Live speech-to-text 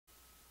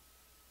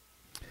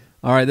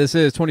All right, this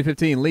is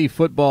 2015 Leaf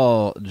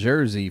football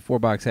jersey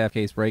 4-box half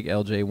case break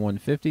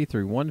LJ150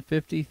 through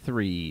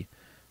 153.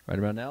 Right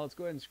about now, let's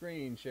go ahead and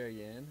screen share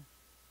you in.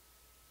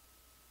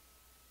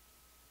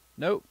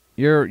 Nope,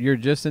 you're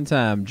just in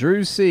time.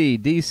 Drew C,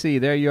 DC,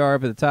 there you are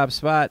up at the top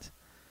spot.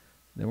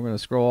 Then we're going to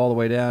scroll all the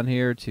way down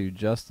here to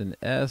Justin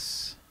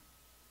S.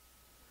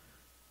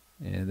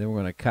 And then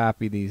we're going to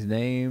copy these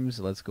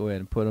names. Let's go ahead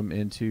and put them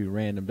into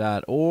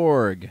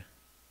random.org.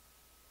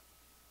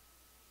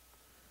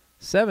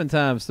 7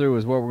 times through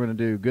is what we're going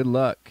to do. Good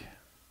luck.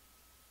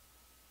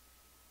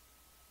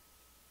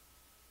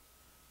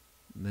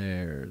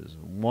 There's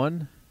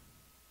 1,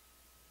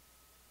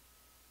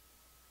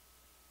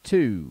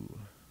 2,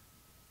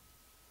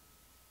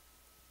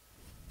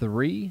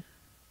 3,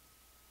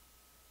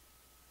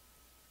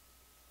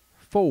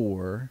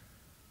 4,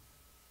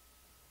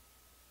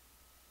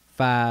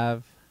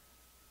 5,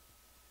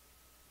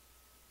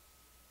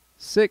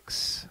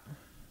 6,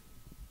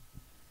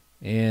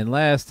 and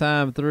last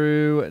time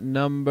through,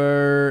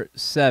 number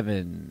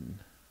 7.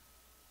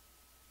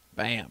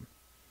 Bam.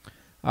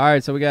 All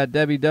right, so we got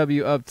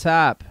WW up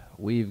top.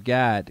 We've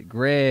got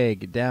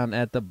Greg down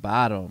at the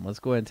bottom. Let's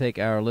go ahead and take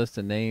our list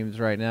of names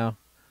right now.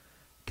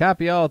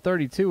 Copy all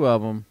 32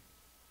 of them.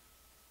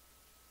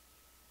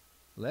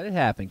 Let it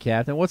happen,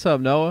 Captain. What's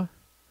up, Noah?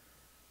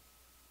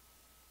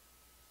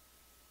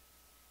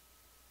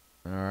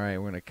 All right,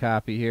 we're going to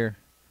copy here.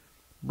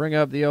 Bring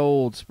up the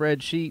old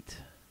spreadsheet.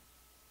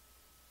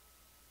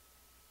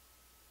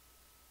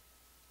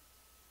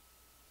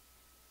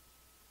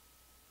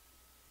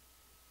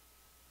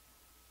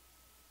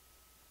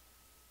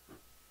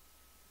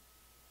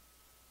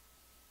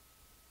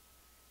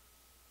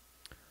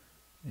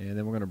 And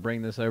then we're going to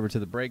bring this over to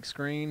the break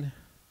screen.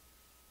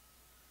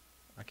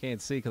 I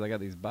can't see because I got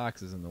these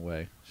boxes in the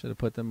way. Should have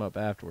put them up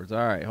afterwards.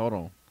 All right, hold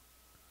on.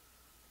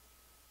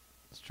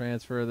 Let's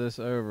transfer this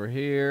over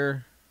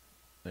here.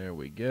 There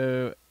we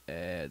go.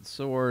 Add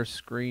source,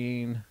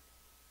 screen.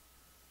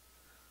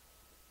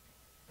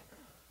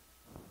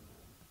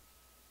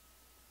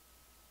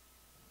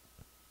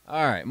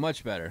 All right,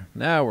 much better.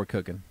 Now we're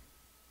cooking.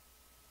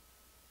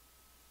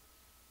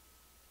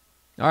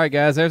 All right,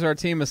 guys, there's our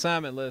team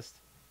assignment list.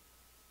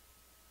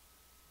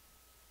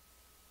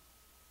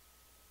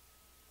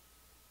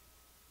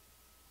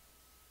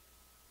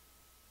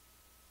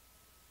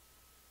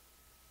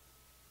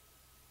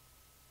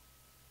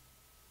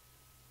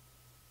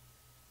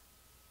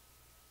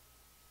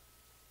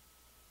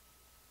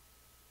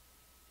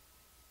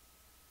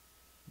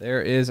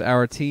 There is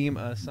our team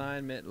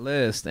assignment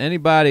list.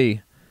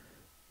 Anybody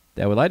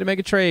that would like to make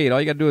a trade,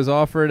 all you got to do is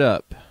offer it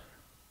up.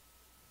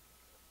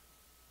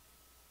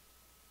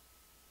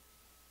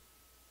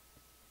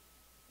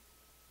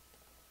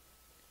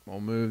 We'll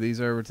move these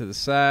over to the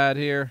side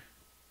here.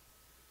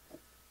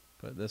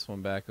 Put this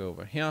one back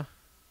over here.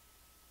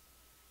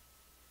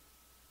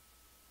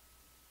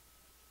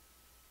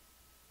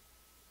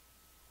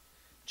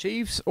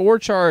 Chiefs or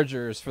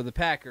Chargers for the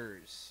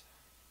Packers?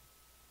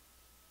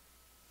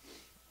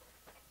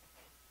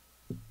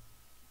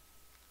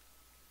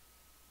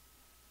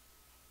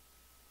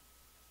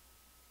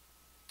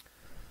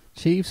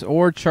 Chiefs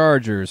or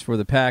Chargers for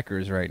the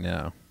Packers right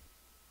now?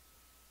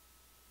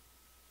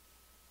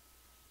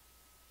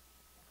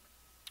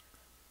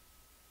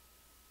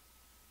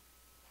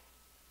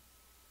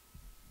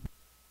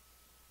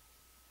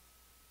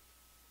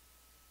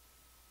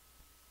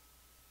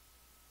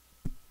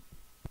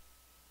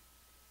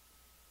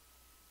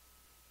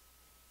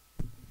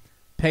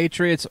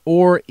 Patriots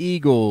or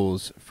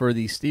Eagles for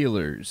the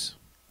Steelers?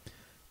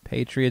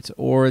 Patriots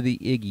or the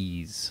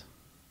Iggies?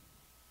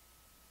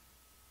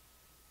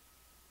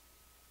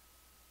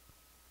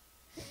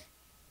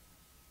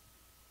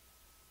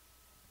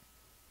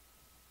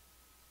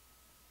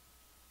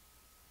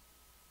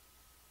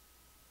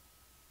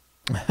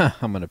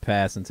 I'm going to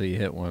pass until you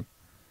hit one.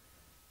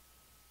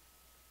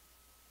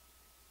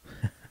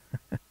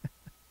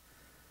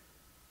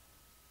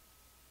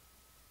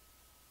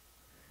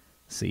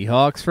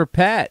 Seahawks for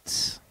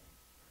Pats.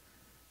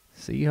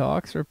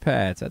 Seahawks for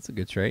Pats. That's a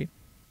good trade.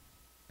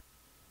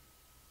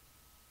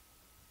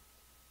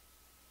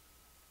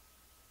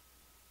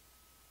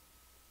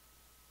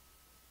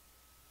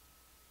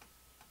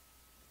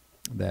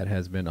 That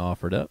has been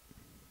offered up.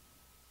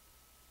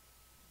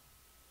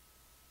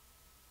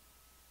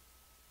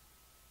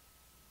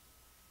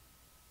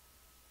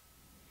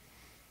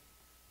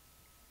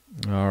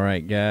 All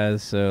right,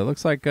 guys. So it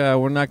looks like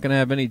we're not going to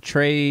have any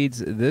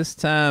trades this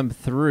time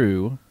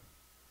through.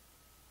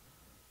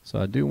 So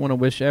I do want to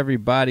wish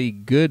everybody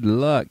good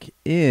luck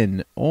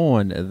in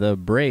on the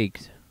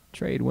break.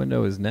 Trade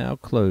window is now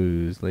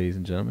closed, ladies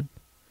and gentlemen.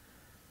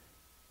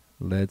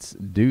 Let's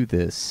do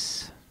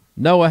this.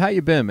 Noah, how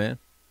you been, man?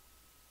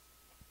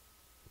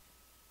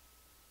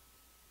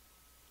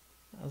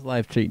 How's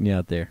life treating you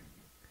out there?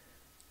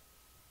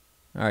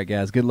 All right,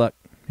 guys. Good luck.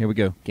 Here we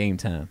go. Game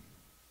time.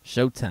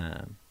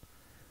 Showtime.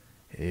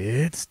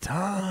 It's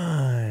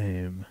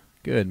time.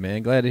 Good,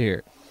 man. Glad to hear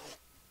it.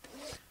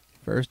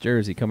 First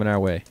jersey coming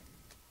our way.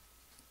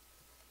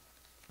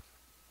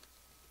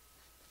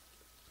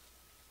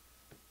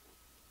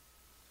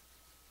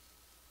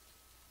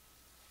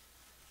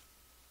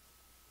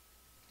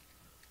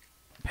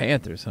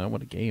 Panthers, huh?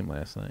 What a game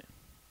last night.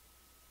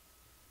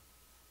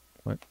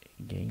 What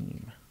a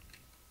game.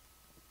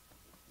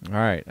 All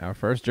right, our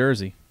first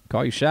jersey.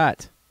 Call your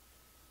shot.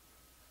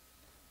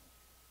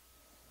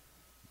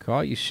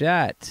 Call your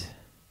shot.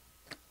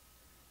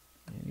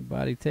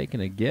 Anybody taking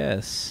a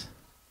guess?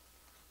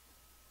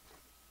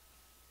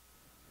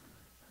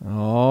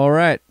 All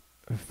right.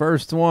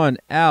 First one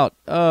out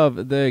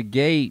of the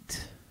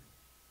gate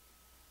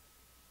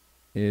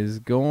is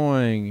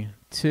going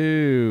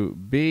to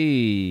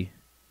be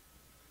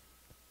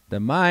the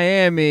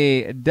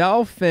Miami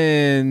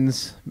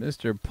Dolphins,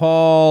 Mr.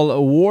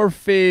 Paul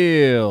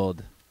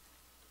Warfield.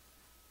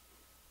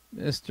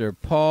 Mr.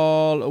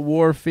 Paul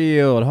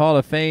Warfield, Hall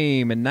of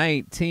Fame in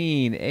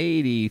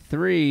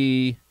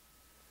 1983.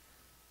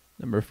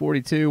 Number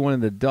 42, one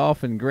of the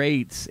Dolphin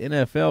greats,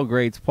 NFL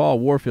greats, Paul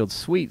Warfield.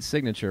 Sweet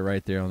signature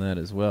right there on that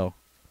as well.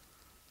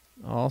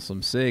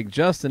 Awesome sig.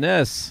 Justin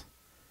S.,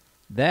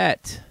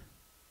 that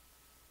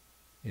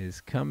is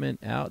coming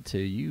out to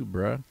you,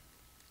 bruh.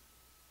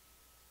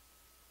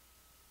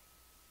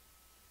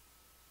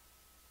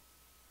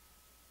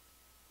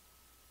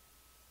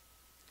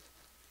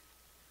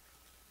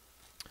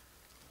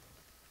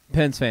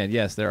 Pens fan,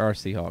 yes, there are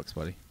Seahawks,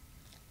 buddy.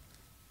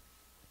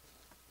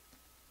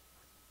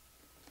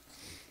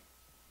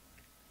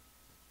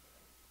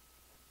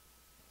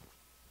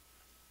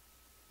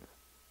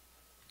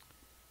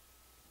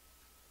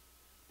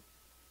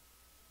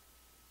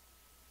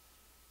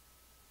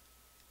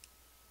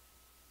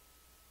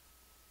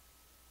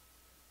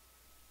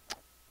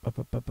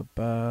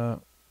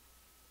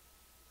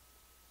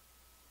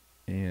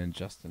 And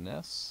Justin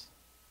S.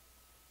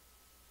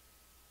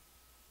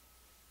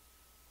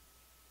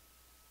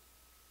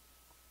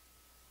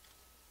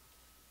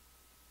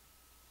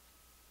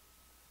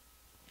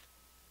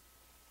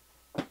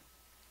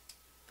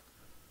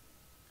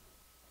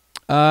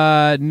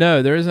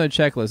 No, there is no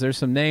checklist. There's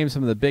some names,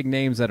 some of the big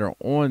names that are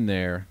on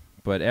there,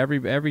 but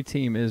every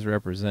team is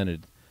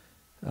represented.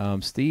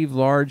 Steve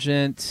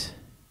Largent.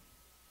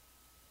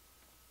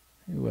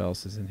 Who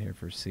else is in here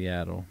for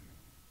Seattle?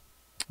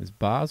 Is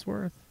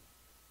Bosworth?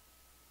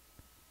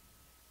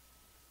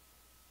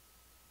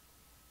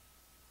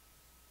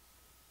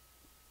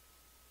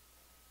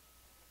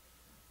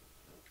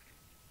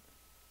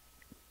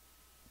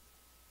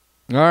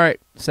 All right,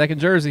 second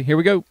jersey. Here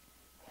we go.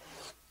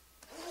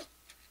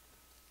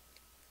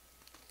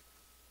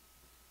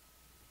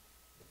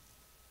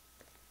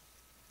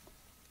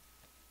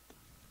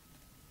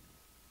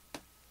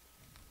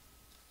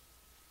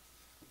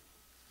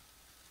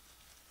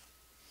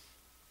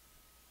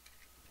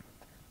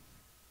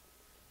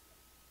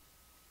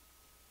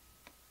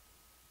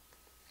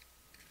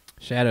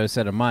 Shadow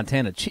said a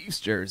Montana Chiefs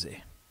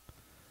jersey.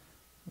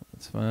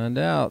 Let's find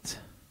out.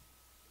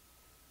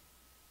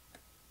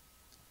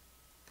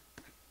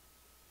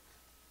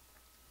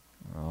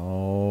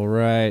 All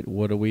right,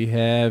 what do we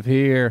have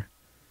here?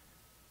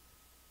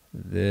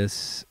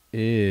 This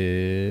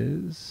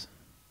is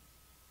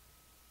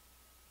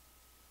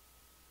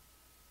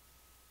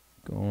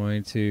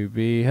going to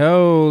be,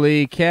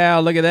 holy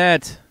cow, look at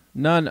that.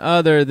 None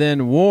other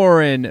than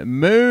Warren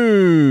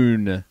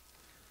Moon.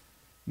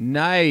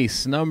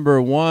 Nice.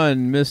 Number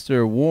 1,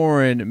 Mr.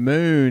 Warren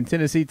Moon.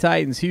 Tennessee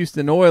Titans,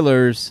 Houston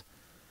Oilers.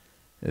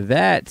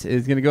 That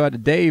is going to go out to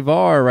Dave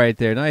R. right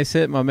there. Nice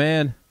hit, my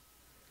man.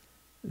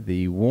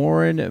 The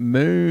Warren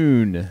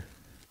Moon.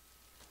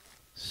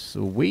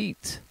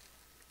 Sweet.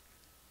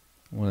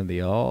 One of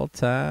the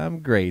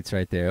all-time greats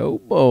right there. Oh,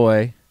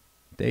 boy.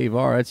 Dave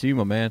R., that's you,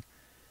 my man.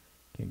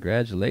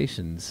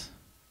 Congratulations.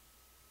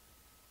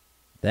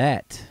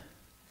 That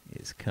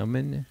is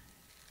coming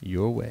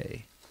your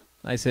way.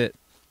 Nice hit.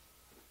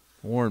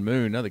 Warren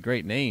Moon, another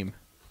great name.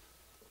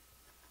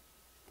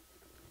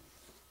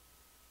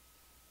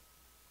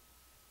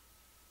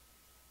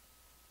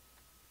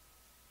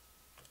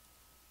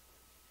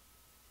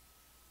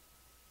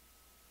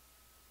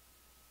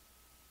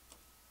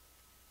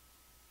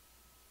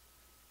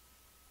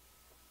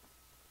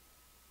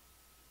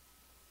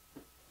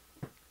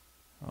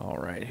 All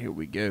right, here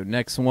we go.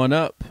 Next one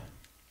up.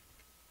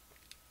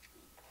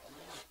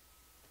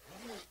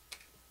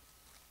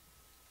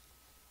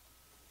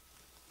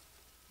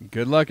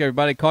 Good luck,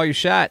 everybody. Call your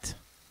shot.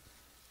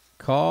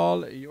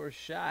 Call your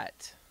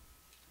shot.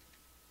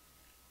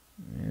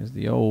 There's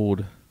the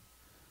old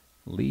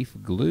leaf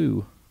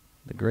glue.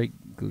 The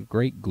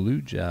great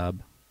glue job.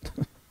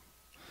 All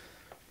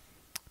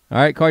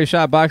right, call your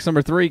shot. Box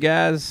number 3,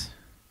 guys.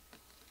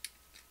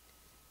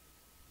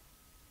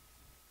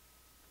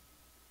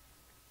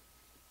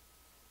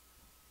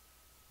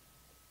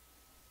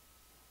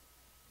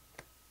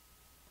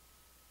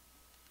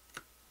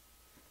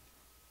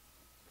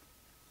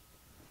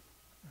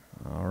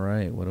 All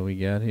right, what do we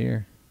got here?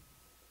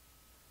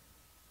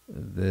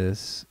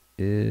 This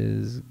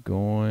is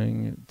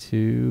going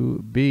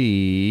to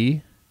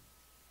be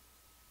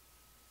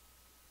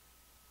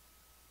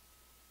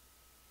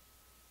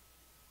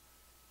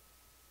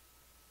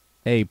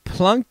a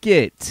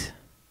Plunkett.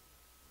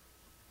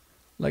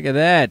 Look at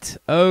that.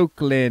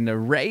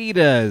 Oakland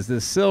Raiders,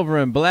 the silver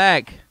and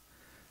black.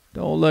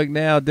 Don't look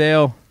now,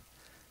 Dale.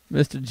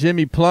 Mr.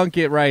 Jimmy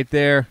Plunkett right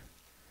there.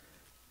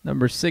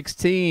 Number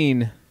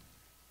 16.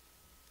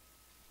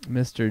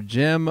 Mr.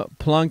 Jim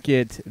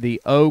Plunkett,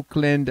 the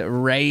Oakland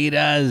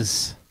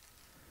Raiders.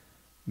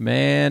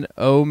 Man,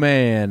 oh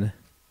man.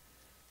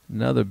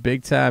 Another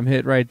big-time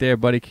hit right there,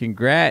 buddy.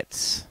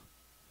 Congrats.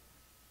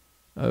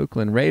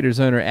 Oakland Raiders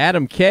owner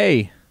Adam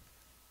K.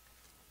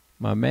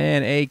 My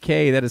man, AK,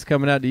 that is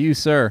coming out to you,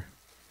 sir.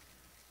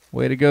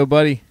 Way to go,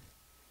 buddy.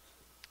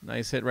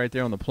 Nice hit right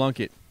there on the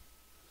Plunkett.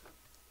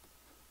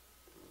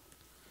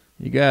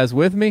 You guys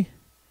with me?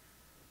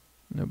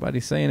 Nobody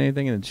saying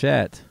anything in the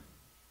chat.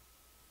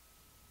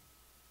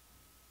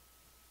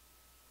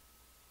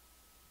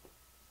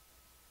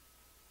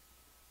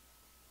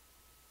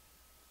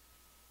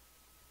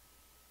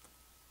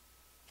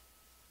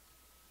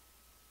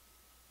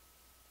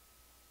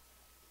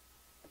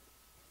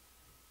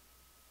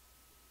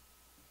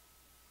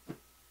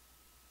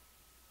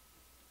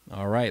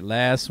 All right,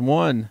 last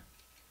one.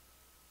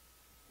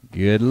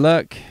 Good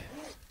luck.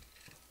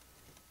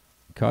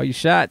 Call your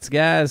shots,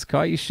 guys.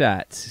 Call your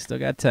shots. You still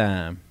got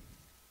time.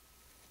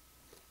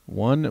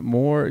 One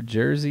more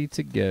jersey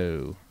to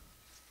go.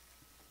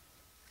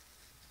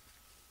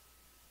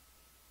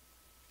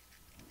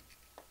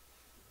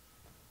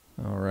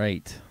 All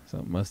right.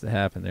 Something must have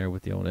happened there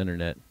with the old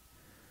internet.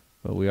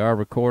 But we are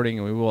recording,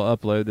 and we will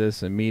upload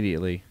this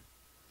immediately.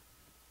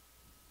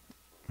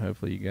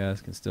 Hopefully you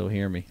guys can still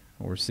hear me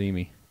or see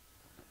me.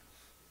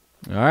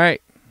 All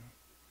right.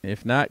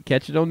 If not,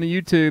 catch it on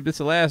the YouTube. It's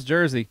the last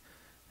jersey.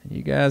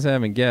 You guys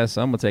haven't guessed,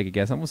 so I'm going to take a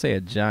guess. I'm going to say a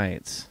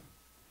Giants.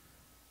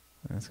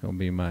 That's going to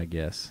be my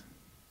guess.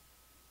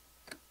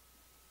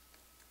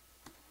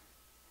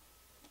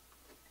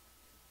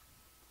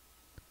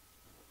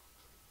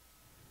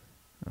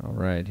 All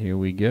right, here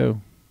we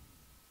go.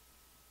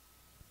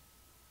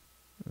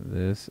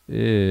 This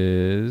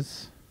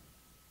is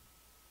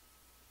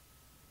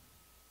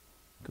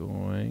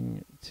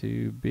going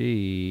to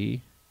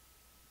be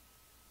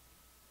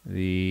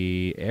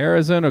the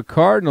Arizona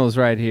Cardinals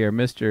right here,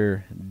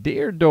 Mr.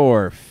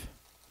 Deerdorf.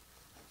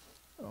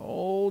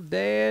 Old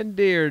Dan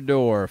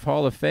Deerdorf,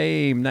 Hall of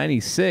Fame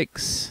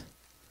 96.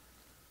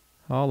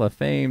 Hall of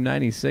Fame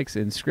 96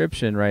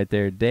 inscription right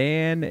there.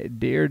 Dan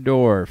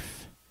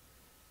Deerdorf.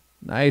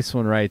 Nice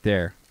one right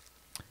there.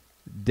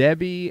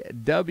 Debbie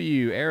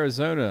W.,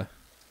 Arizona.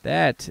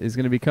 That is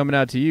going to be coming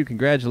out to you.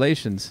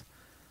 Congratulations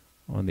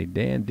on the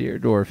Dan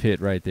Deerdorf hit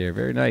right there.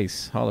 Very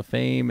nice. Hall of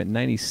Fame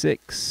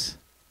 96.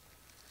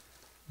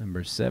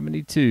 Number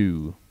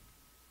 72.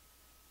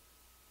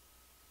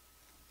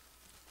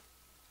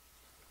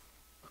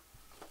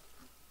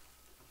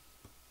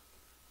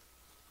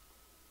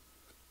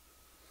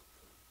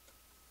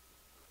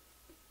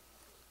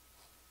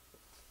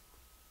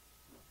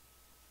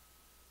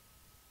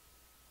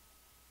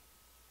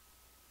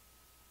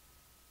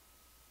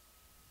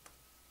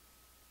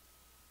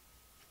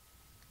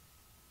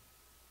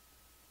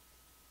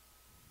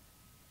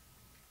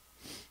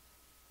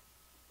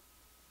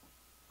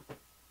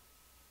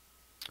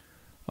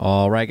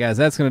 All right, guys,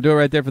 that's going to do it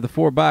right there for the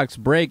 4-box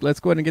break.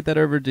 Let's go ahead and get that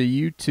over to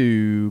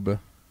YouTube.